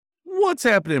What's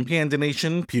happening, Panda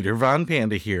Nation? Peter Von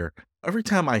Panda here. Every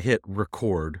time I hit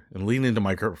record and lean into my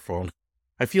microphone,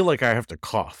 I feel like I have to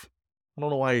cough. I don't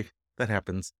know why that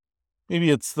happens. Maybe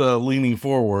it's the leaning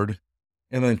forward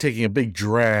and then taking a big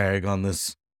drag on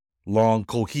this long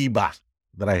cohiba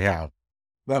that I have.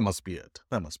 That must be it.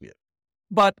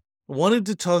 But I wanted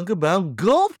to talk about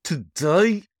golf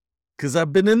today because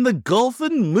I've been in the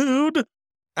golfing mood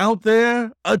out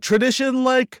there, a tradition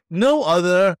like no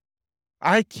other.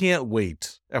 I can't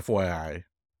wait, FYI,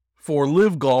 for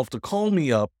Live Golf to call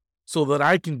me up so that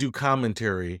I can do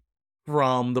commentary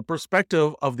from the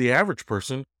perspective of the average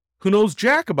person who knows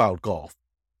jack about golf.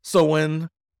 So when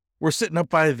we're sitting up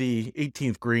by the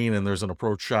 18th green and there's an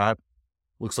approach shot,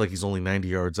 looks like he's only 90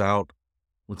 yards out,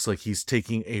 looks like he's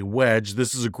taking a wedge.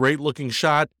 This is a great looking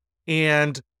shot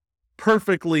and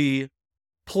perfectly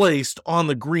placed on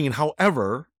the green.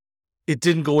 However, it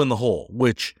didn't go in the hole,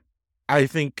 which I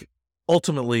think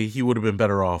ultimately he would have been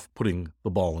better off putting the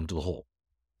ball into the hole.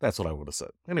 That's what I would have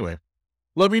said. Anyway,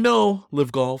 let me know,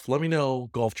 Live Golf. Let me know,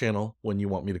 Golf Channel, when you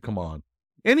want me to come on.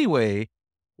 Anyway,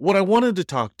 what I wanted to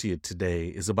talk to you today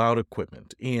is about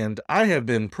equipment. And I have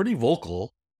been pretty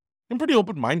vocal and pretty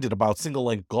open-minded about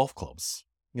single-length golf clubs.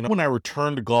 You know, when I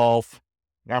returned to golf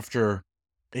after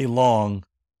a long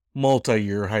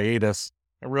multi-year hiatus,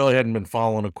 I really hadn't been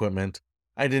following equipment.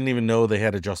 I didn't even know they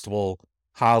had adjustable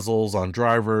hosels on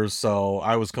drivers, so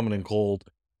I was coming in cold.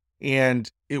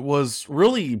 And it was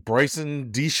really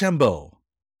Bryson DeChambeau.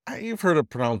 I've heard it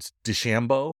pronounced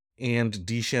DeChambeau and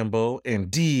DeChambeau.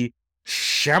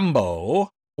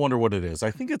 Wonder what it is.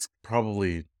 I think it's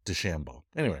probably DeChambeau.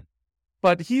 Anyway,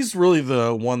 but he's really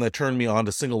the one that turned me on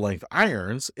to single length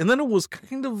irons. And then it was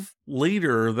kind of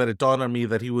later that it dawned on me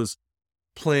that he was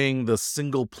playing the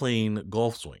single plane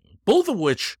golf swing, both of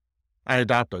which I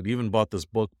adopted. I even bought this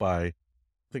book by, I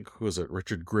think, who was it,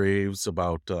 Richard Graves,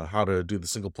 about how to do the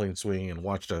single plane swing, and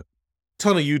watched a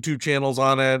ton of YouTube channels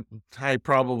on it. I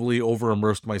probably over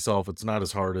immersed myself. It's not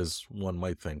as hard as one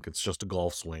might think. It's just a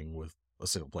golf swing with a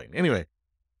single plane. Anyway,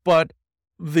 but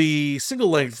the single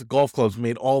length golf clubs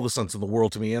made all the sense in the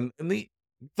world to me. And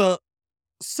the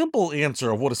simple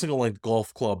answer of what a single length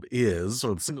golf club is,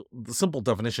 or the simple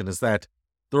definition, is that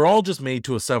they're all just made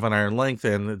to a 7-iron length.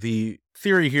 And the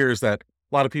theory here is that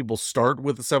a lot of people start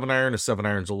with a 7-iron. A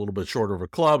 7-iron's a little bit shorter of a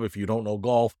club. If you don't know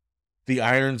golf, the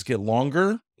irons get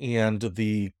longer and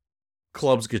the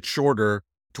clubs get shorter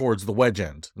towards the wedge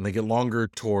end, and they get longer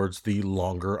towards the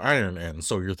longer iron end.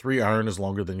 So your 3-iron is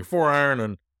longer than your 4-iron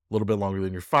and a little bit longer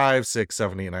than your 5, 6,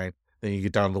 7, 8, 9. Then you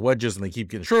get down to the wedges and they keep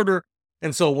getting shorter.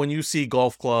 And so when you see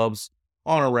golf clubs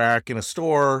on a rack in a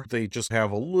store, they just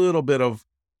have a little bit of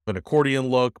an accordion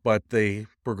look, but they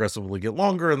progressively get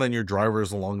longer, and then your driver is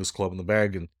the longest club in the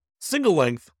bag. And single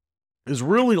length is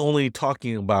really only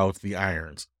talking about the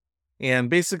irons, and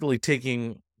basically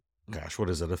taking, what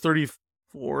is it, a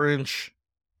 34-inch,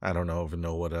 I don't even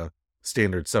know what a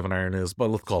standard 7-iron is,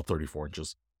 but let's call it 34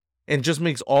 inches, and just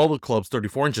makes all the clubs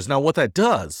 34 inches. Now, what that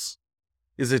does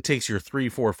is it takes your 3,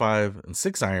 4, 5, and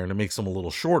 6-iron and makes them a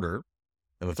little shorter,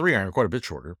 and the 3-iron quite a bit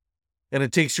shorter. And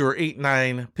it takes your 8,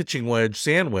 9 pitching wedge,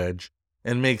 sand wedge,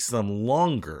 and makes them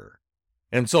longer.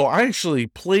 And so I actually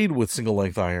played with single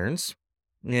length irons,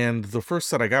 and the first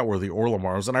set I got were the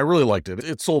Orlemars, and I really liked it.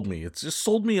 It sold me. It just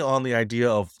sold me on the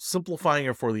idea of simplifying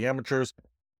it for the amateurs.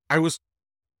 I was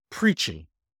preaching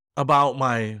about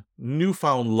my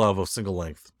newfound love of single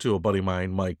length to a buddy of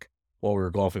mine, Mike, while we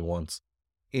were golfing once.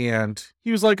 And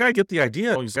he was like, I get the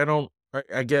idea.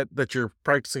 I get that you're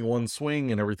practicing one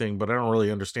swing and everything, but I don't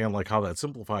really understand like how that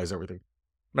simplifies everything.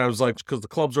 And I was like, because the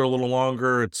clubs are a little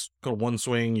longer, it's kind of one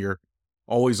swing, you're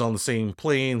always on the same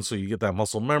plane, so you get that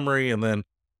muscle memory. And then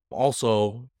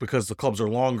also, because the clubs are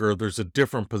longer, there's a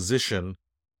different position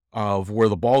of where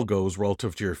the ball goes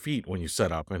relative to your feet when you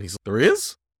set up. And he's like, there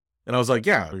is? And I was like,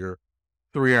 yeah, your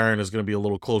 3-iron is going to be a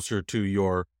little closer to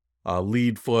your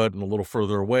lead foot and a little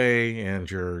further away, and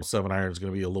your 7-iron is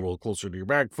going to be a little closer to your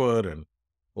back foot and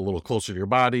a little closer to your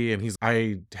body. And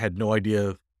I had no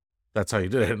idea that's how you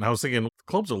did it. And I was thinking,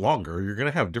 clubs are longer, you're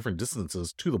going to have different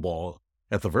distances to the ball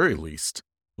at the very least.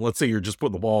 Let's say you're just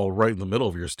putting the ball right in the middle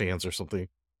of your stance or something,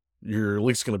 you're at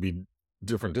least going to be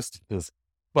different distances.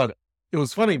 But it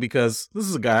was funny because this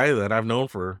is a guy that I've known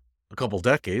for a couple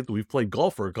decades. We've played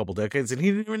golf for a couple decades, and he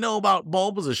didn't even know about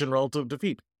ball position relative to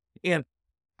feet. And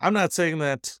I'm not saying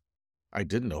that I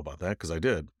didn't know about that, because I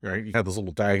did, right? You have this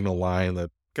little diagonal line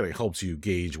that kind of helps you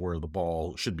gauge where the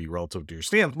ball should be relative to your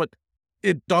stance. But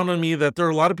it dawned on me that there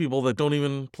are a lot of people that don't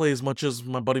even play as much as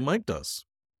my buddy Mike does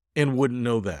and wouldn't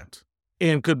know that,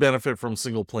 and could benefit from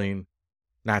single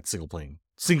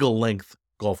length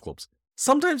golf clubs.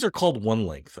 Sometimes they're called one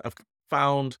length. I've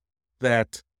found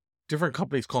that different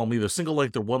companies call them either single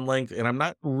length or one length, and I'm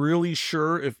not really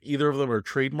sure if either of them are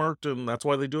trademarked and that's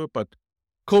why they do it, but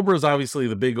Cobra is obviously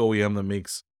the big OEM that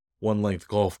makes one length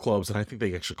golf clubs, and I think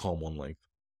they actually call them one length.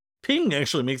 Ping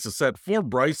actually makes a set for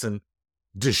Bryson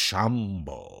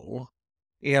DeChambeau,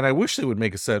 and I wish they would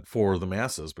make a set for the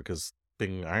masses because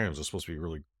Ping irons are supposed to be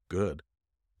really good.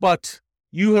 But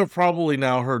you have probably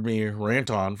now heard me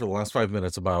rant on for the last 5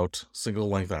 minutes about single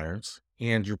length irons,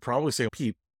 and you're probably saying,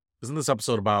 Pete, isn't this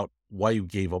episode about why you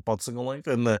gave up on single length?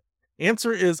 And the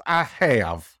answer is I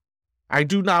have. I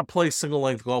do not play single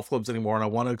length golf clubs anymore, and I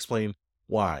want to explain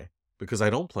why. Because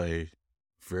I don't play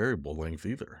variable length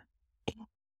either.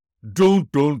 Dun,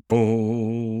 dun,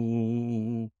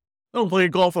 dun. I don't play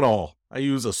golf at all. I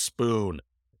use a spoon.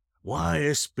 Why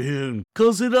a spoon?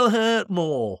 'Cause it'll hurt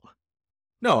more.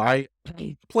 No, I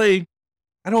play,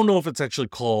 I don't know if it's actually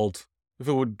called, if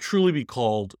it would truly be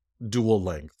called dual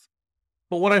length.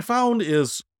 But what I found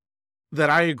is that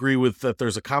I agree with that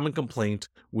there's a common complaint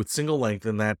with single length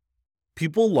in that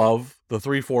people love the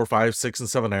 3, 4, 5, 6, and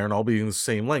 7 iron all being the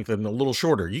same length and a little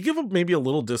shorter. You give them maybe a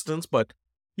little distance, but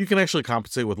you can actually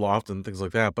compensate with loft and things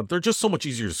like that. But they're just so much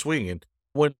easier to swing. And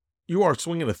when you are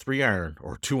swinging a 3 iron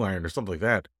or 2 iron or something like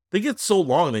that, they get so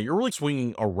long that you're really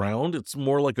swinging around. It's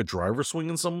more like a driver swing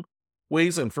in some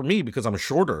ways. And for me, because I'm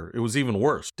shorter, it was even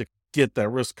worse to get that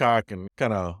wrist cock and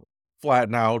kind of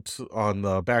flatten out on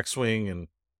the backswing. And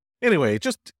anyway,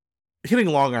 just hitting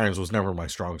long irons was never my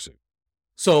strong suit.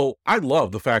 So I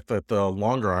love the fact that the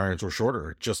longer irons were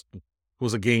shorter. It just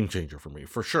was a game changer for me,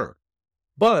 for sure.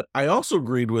 But I also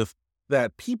agreed with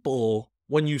that people,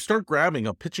 when you start grabbing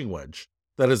a pitching wedge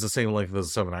that is the same length as a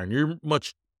 7 iron, you're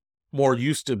much more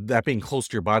used to that being close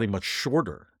to your body, much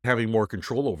shorter, having more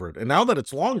control over it. And now that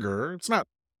it's longer, it's not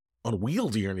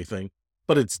unwieldy or anything,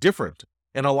 but it's different.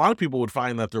 And a lot of people would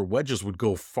find that their wedges would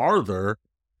go farther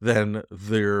than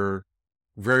their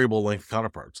variable length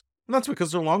counterparts. And that's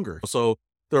because they're longer. So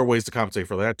there are ways to compensate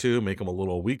for that too, make them a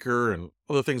little weaker and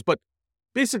other things. But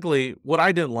basically, what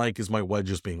I didn't like is my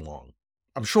wedges being long.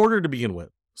 I'm shorter to begin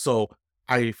with. So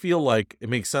I feel like it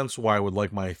makes sense why I would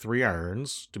like my 3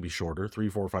 irons to be shorter, 3,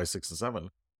 4, 5, 6, and 7.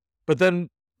 But then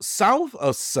south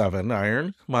of 7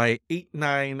 iron, my 8,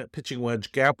 9 pitching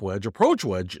wedge, gap wedge, approach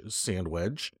wedge, sand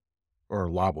wedge, or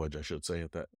lob wedge, I should say,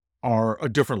 at that, are a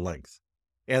different length.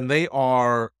 And they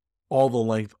are all the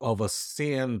length of a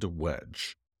sand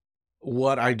wedge.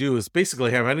 What I do is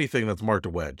basically have anything that's marked a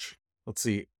wedge. Let's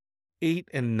see, 8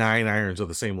 and 9 irons are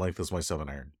the same length as my 7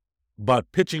 iron.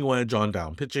 But pitching wedge on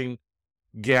down, pitching,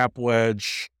 gap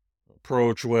wedge,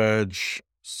 approach wedge,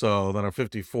 so then a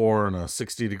 54 and a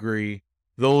 60 degree,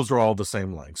 those are all the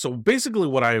same length. So basically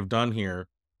what I have done here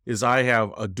is I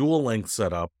have a dual length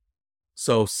setup.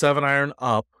 So 7 iron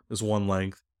up is one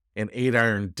length and 8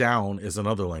 iron down is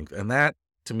another length. And that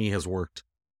to me has worked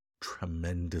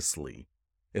tremendously.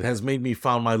 It has made me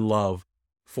found my love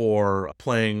for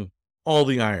playing all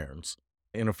the irons.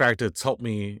 And in fact, it's helped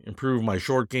me improve my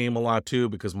short game a lot too,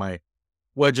 because my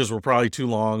wedges were probably too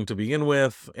long to begin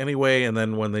with anyway. And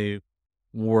then when they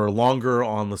were longer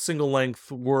on the single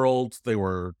length world, they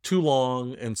were too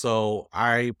long. And so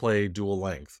I play dual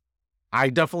length. I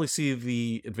definitely see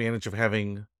the advantage of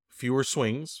having fewer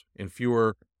swings and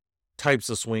fewer types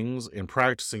of swings and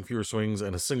practicing fewer swings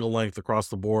and a single length across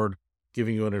the board,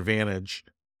 giving you an advantage.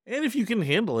 And if you can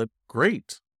handle it,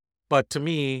 great. But to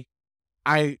me,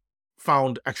 I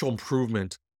found actual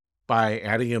improvement by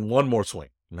adding in one more swing.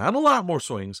 Not a lot more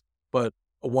swings, but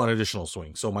one additional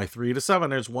swing. So my 3 to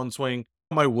 7 is one swing.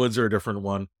 My woods are a different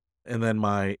one. And then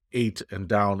my 8 and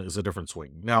down is a different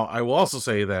swing. Now, I will also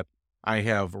say that I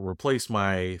have replaced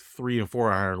my 3 and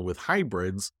 4 iron with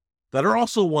hybrids that are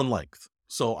also one length.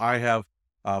 So I have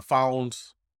found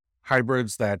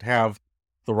hybrids that have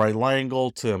the right line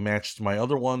angle to match my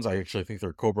other ones. I actually think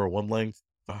they're Cobra one length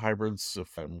hybrids,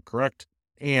 if I'm correct.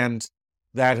 And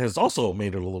that has also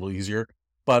made it a little easier.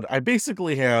 But I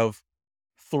basically have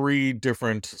 3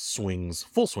 different swings,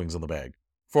 full swings in the bag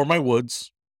for my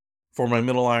woods, for my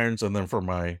middle irons, and then for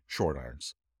my short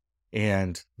irons.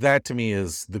 And that to me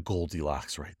is the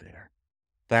Goldilocks right there.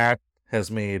 That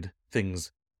has made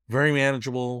things very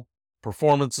manageable.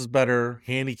 Performance is better.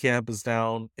 Handicap is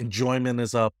down. Enjoyment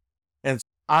is up. And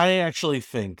I actually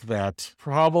think that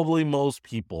probably most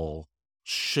people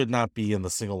should not be in the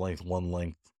single length, one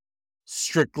length.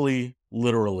 Strictly,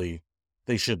 literally,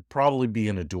 they should probably be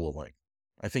in a dual length.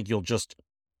 I think you'll just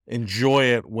enjoy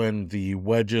it when the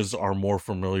wedges are more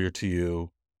familiar to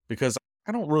you, because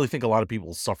I don't really think a lot of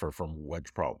people suffer from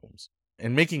wedge problems.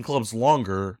 And making clubs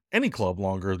longer, any club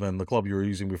longer than the club you were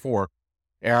using before,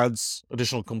 adds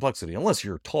additional complexity, unless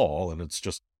you're tall and it's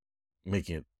just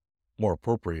making it more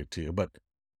appropriate to you. But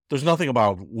there's nothing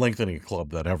about lengthening a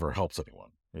club that ever helps anyone.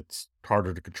 It's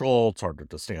harder to control. It's harder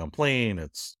to stay on plane.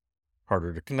 It's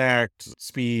harder to connect,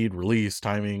 speed, release,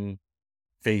 timing,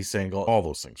 face angle, all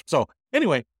those things. So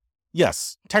anyway,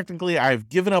 yes, technically I've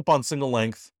given up on single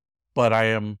length, but I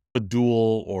am a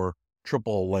dual or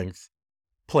triple length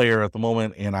player at the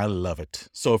moment, and I love it.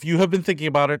 So if you have been thinking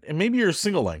about it, and maybe you're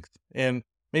single length, and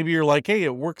maybe you're like, hey,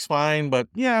 it works fine, but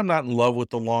yeah, I'm not in love with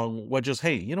the long wedges.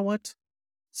 Hey, you know what?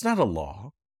 It's not a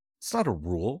law. It's not a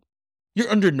rule. You're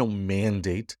under no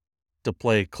mandate to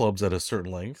play clubs at a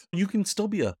certain length. You can still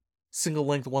be a single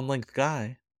length, one length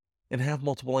guy and have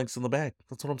multiple lengths in the bag.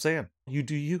 That's what I'm saying. You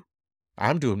do you.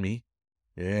 I'm doing me.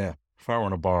 Yeah. If I were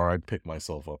in a bar, I'd pick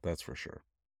myself up. That's for sure.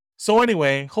 So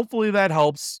anyway, hopefully that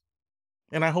helps.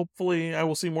 And hopefully I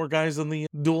will see more guys in the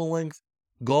dual length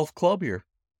golf club here.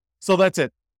 So that's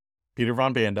it. Peter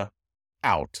Von Banda,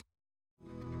 out.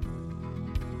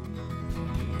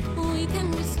 We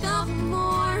can discover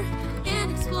more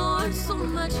and explore so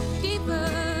much deeper.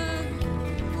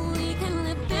 We can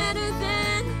live better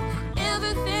than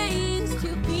ever.